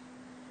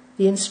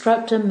 the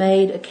instructor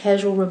made a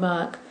casual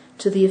remark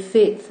to the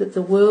effect that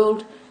the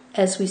world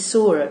as we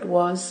saw it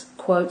was,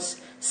 quotes,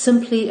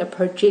 simply a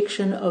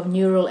projection of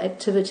neural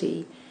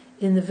activity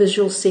in the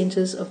visual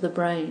centres of the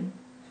brain,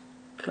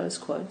 close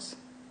quotes.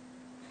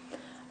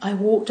 I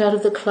walked out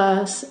of the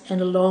class and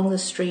along the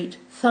street,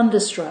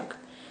 thunderstruck,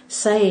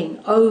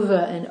 saying over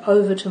and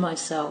over to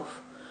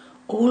myself,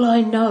 all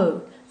I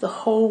know, the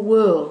whole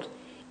world,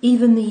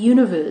 even the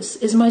universe,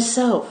 is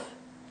myself.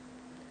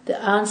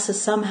 The answer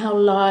somehow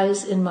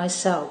lies in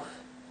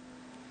myself.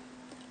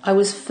 I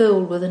was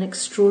filled with an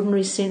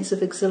extraordinary sense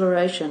of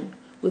exhilaration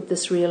with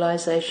this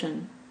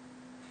realization.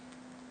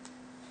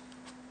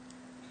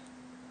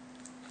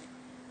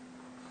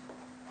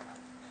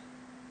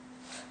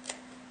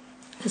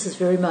 This is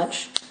very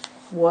much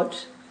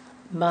what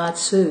Ma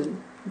Tzu,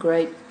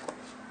 great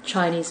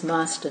Chinese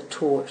master,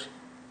 taught.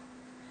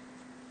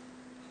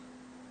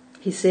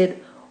 He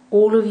said,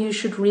 all of you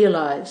should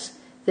realize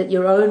that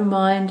your own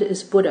mind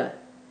is Buddha.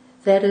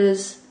 That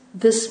is,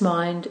 this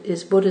mind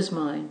is Buddha's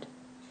mind.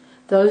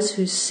 Those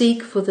who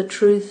seek for the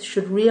truth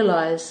should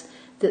realize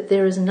that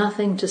there is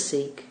nothing to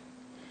seek.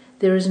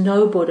 There is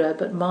no Buddha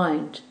but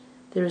mind.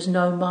 There is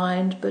no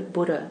mind but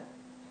Buddha.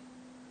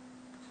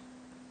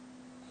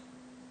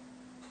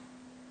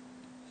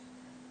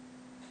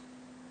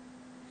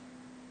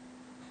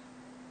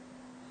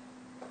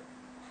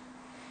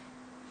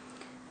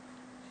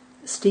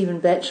 Stephen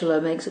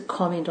Batchelor makes a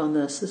comment on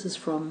this. This is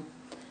from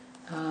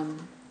a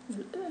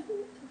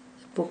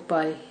book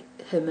by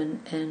him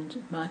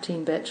and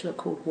Martine Batchelor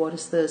called What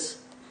is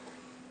This?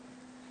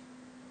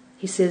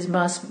 He says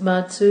Ma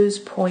Tzu's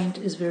point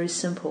is very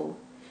simple.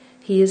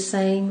 He is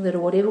saying that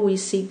whatever we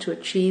seek to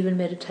achieve in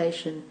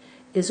meditation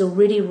is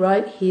already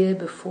right here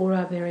before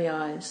our very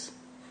eyes.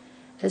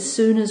 As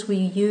soon as we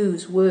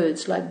use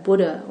words like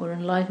Buddha or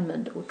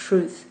enlightenment or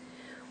truth,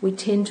 we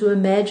tend to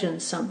imagine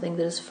something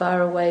that is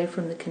far away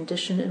from the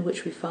condition in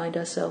which we find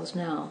ourselves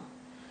now.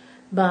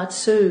 Ma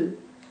Tzu,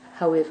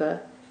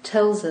 however,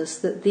 tells us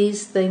that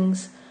these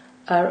things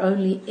are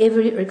only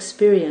ever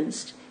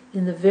experienced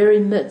in the very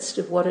midst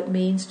of what it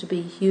means to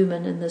be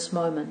human in this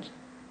moment.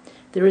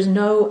 There is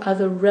no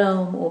other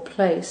realm or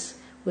place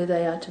where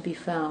they are to be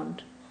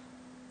found.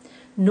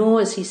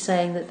 Nor is he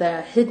saying that they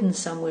are hidden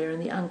somewhere in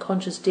the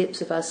unconscious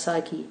depths of our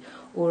psyche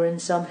or in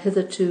some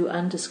hitherto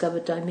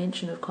undiscovered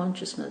dimension of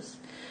consciousness.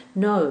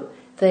 No,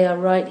 they are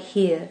right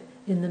here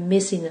in the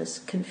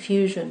messiness,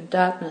 confusion,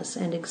 darkness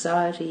and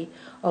anxiety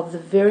of the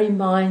very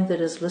mind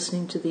that is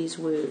listening to these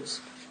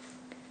words.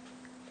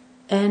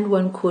 And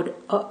one could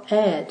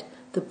add,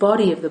 the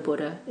body of the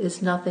Buddha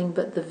is nothing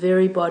but the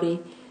very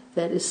body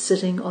that is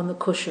sitting on the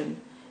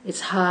cushion,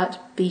 its heart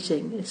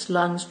beating, its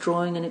lungs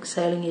drawing and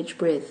exhaling each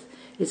breath,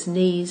 its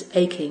knees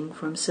aching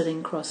from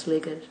sitting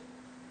cross-legged.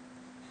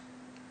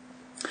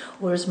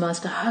 Or as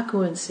Master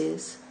Hakuin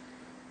says,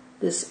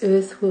 this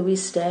earth where we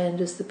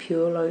stand is the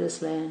pure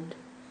lotus land,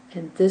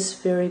 and this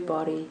very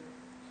body,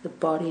 the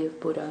body of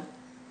Buddha.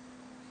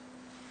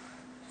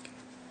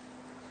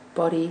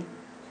 Body,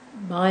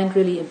 mind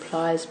really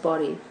implies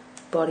body,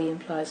 body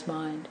implies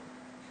mind.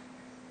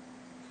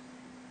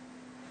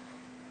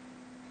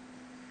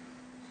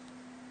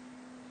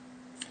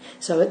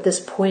 So at this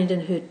point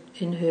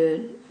in her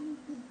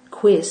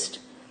quest,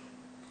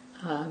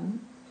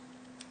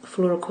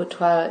 Flora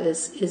Courtois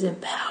is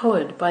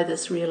empowered by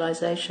this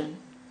realization.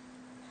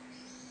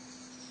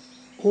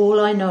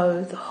 All I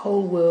know, the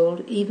whole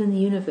world, even the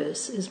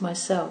universe, is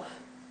myself.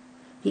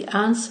 The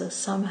answer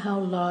somehow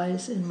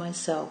lies in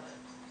myself.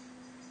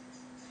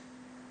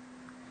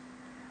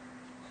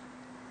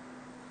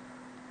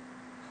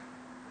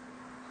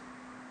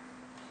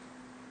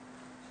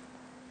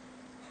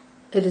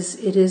 It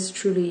is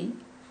truly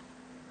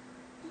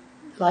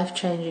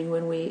life-changing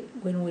when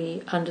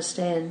we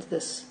understand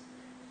this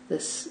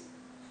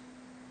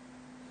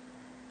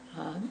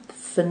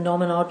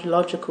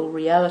phenomenological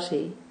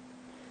reality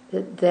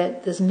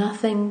that there's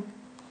nothing,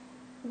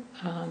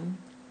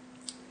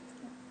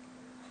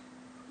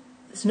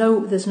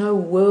 there's no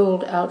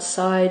world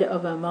outside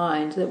of our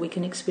mind that we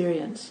can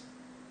experience.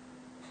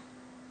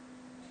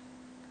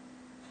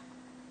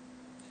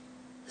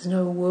 There's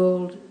no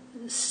world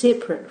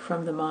separate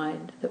from the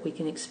mind that we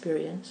can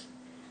experience.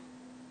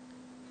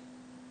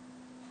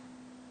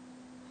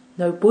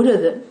 No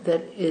Buddha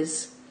that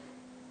is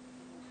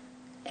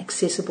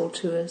accessible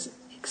to us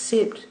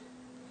except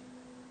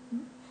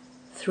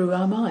through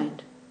our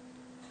mind.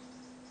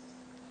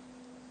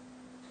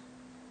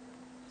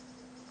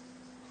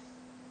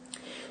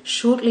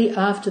 Shortly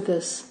after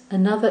this,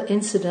 another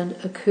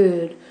incident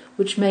occurred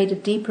which made a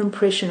deep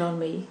impression on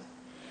me.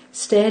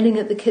 Standing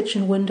at the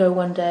kitchen window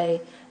one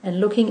day and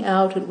looking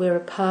out at where a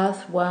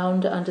path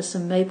wound under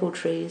some maple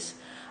trees,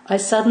 I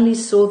suddenly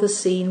saw the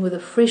scene with a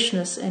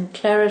freshness and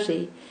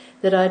clarity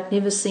that I'd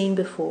never seen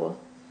before.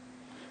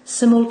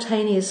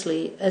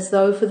 Simultaneously, as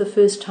though for the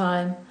first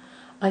time,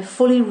 I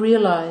fully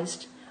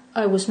realized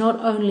I was not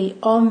only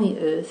on the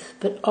earth,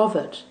 but of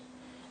it,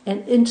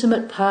 an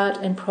intimate part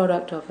and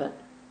product of it.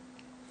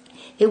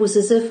 It was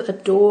as if a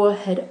door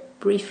had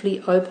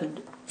briefly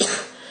opened.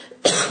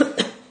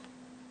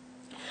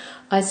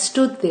 I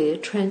stood there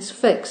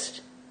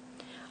transfixed.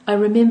 I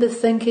remember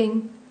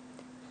thinking,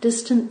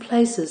 distant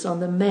places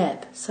on the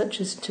map, such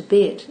as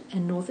Tibet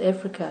and North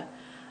Africa,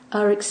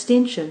 are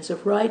extensions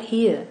of right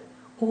here,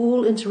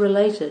 all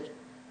interrelated.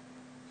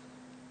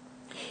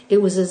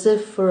 It was as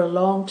if for a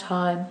long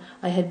time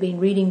I had been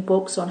reading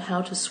books on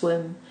how to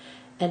swim,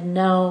 and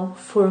now,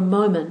 for a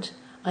moment,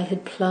 I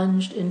had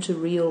plunged into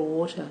real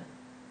water.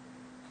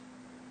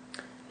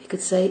 You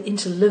could say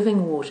into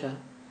living water,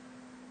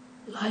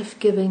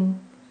 life-giving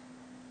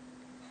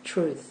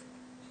truth.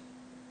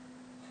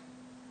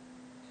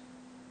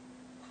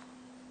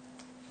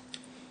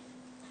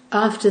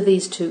 After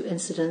these two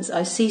incidents,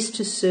 I ceased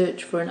to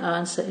search for an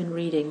answer in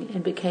reading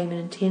and became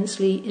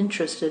intensely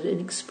interested in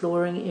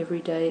exploring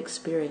everyday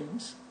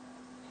experience.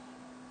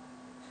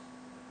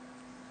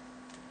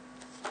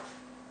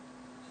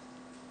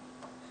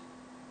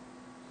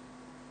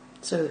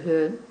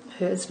 So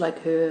it's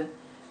like her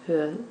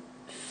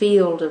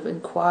field of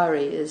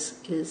inquiry is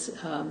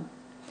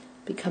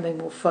becoming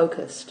more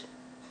focused.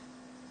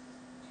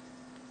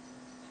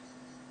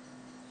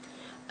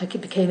 I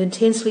became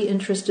intensely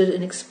interested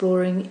in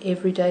exploring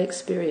everyday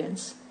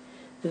experience.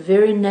 The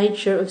very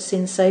nature of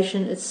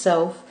sensation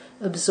itself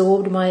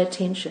absorbed my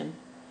attention.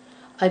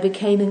 I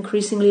became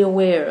increasingly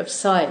aware of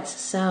sights,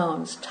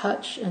 sounds,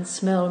 touch and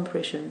smell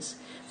impressions,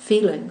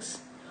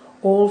 feelings,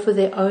 all for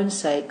their own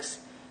sakes,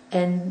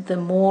 and the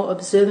more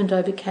observant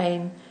I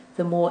became,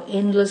 the more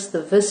endless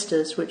the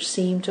vistas which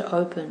seemed to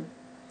open.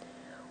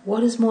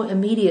 What is more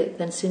immediate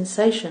than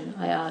sensation,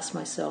 I asked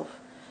myself.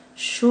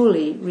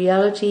 Surely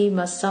reality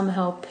must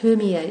somehow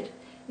permeate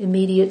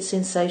immediate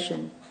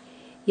sensation.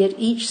 Yet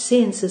each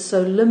sense is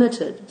so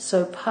limited,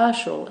 so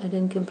partial and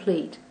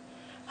incomplete.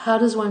 How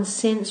does one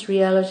sense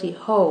reality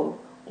whole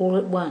all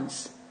at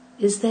once?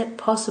 Is that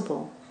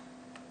possible?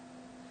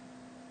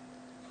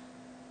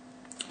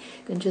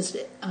 I can just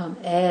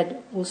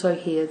add also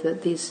here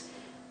that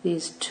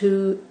these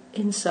two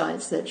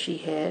insights that she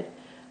had,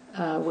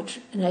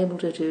 which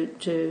enabled her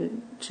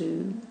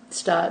to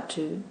start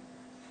to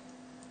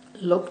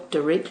look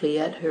directly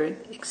at her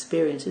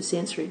experience, her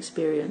sensory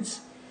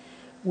experience,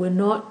 were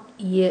not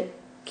yet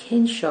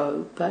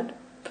Kensho, but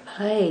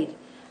played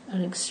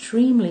an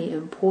extremely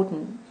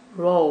important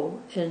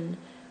role in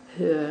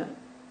her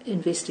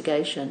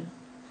investigation.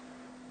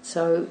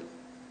 So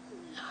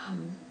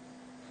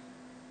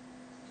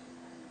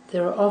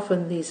there are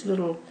often these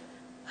little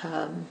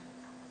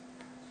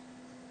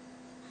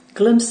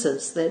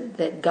glimpses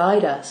that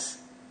guide us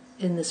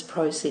in this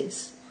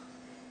process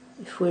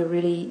if we're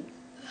really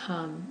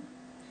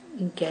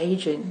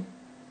engaging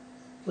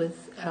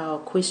with our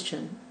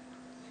question.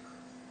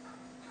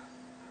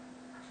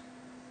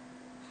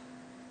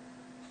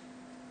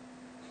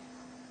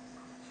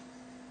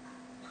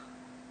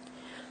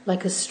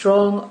 Like a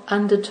strong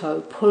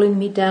undertow pulling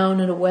me down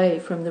and away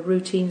from the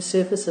routine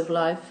surface of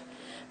life,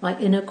 my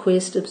inner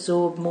quest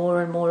absorbed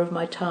more and more of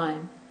my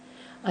time.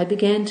 I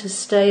began to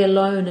stay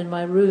alone in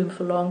my room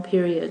for long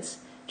periods,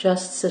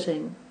 just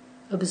sitting,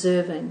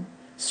 observing,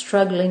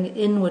 struggling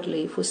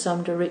inwardly for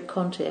some direct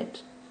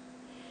contact.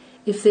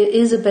 If there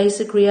is a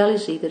basic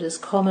reality that is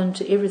common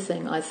to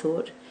everything, I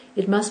thought,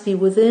 it must be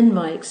within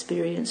my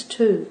experience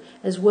too,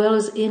 as well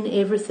as in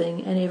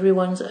everything and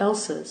everyone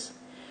else's.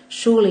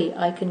 Surely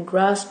I can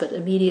grasp it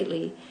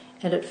immediately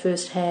and at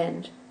first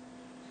hand.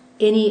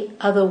 Any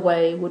other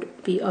way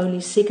would be only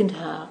second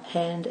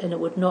hand, and it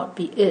would not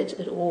be it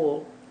at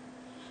all.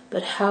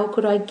 But how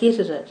could I get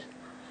at it?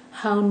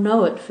 How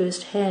know it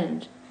first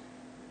hand?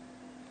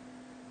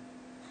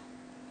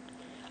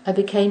 I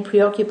became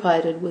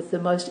preoccupied with the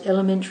most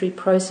elementary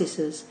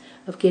processes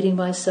of getting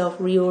myself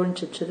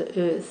reoriented to the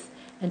earth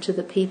and to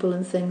the people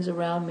and things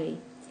around me.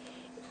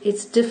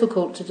 It's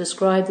difficult to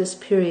describe this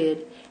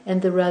period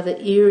and the rather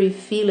eerie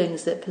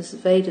feelings that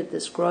pervaded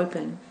this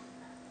groping.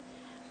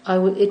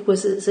 It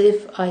was as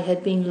if I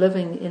had been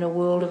living in a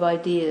world of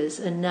ideas,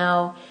 and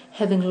now,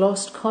 having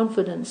lost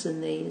confidence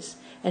in these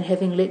and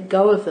having let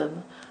go of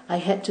them, I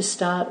had to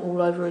start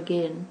all over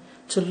again,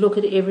 to look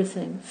at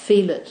everything,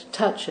 feel it,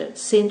 touch it,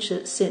 sense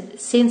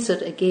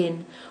it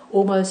again,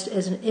 almost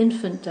as an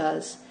infant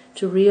does,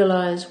 to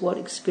realize what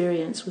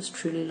experience was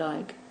truly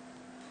like.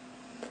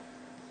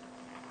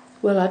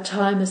 Well, our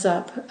time is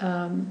up.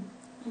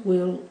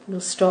 We'll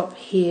stop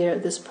here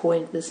at this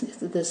point,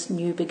 this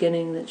new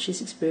beginning that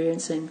she's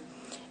experiencing,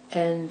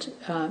 and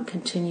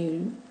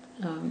continue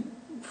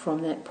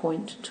from that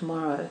point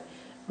tomorrow.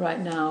 Right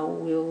now,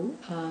 we'll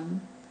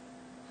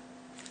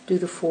do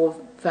the 4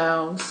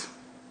 vows.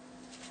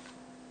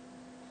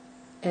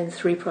 and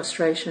 3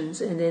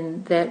 prostrations, and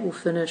then that will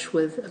finish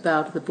with a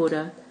bow to the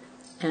Buddha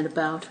and a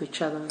bow to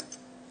each other.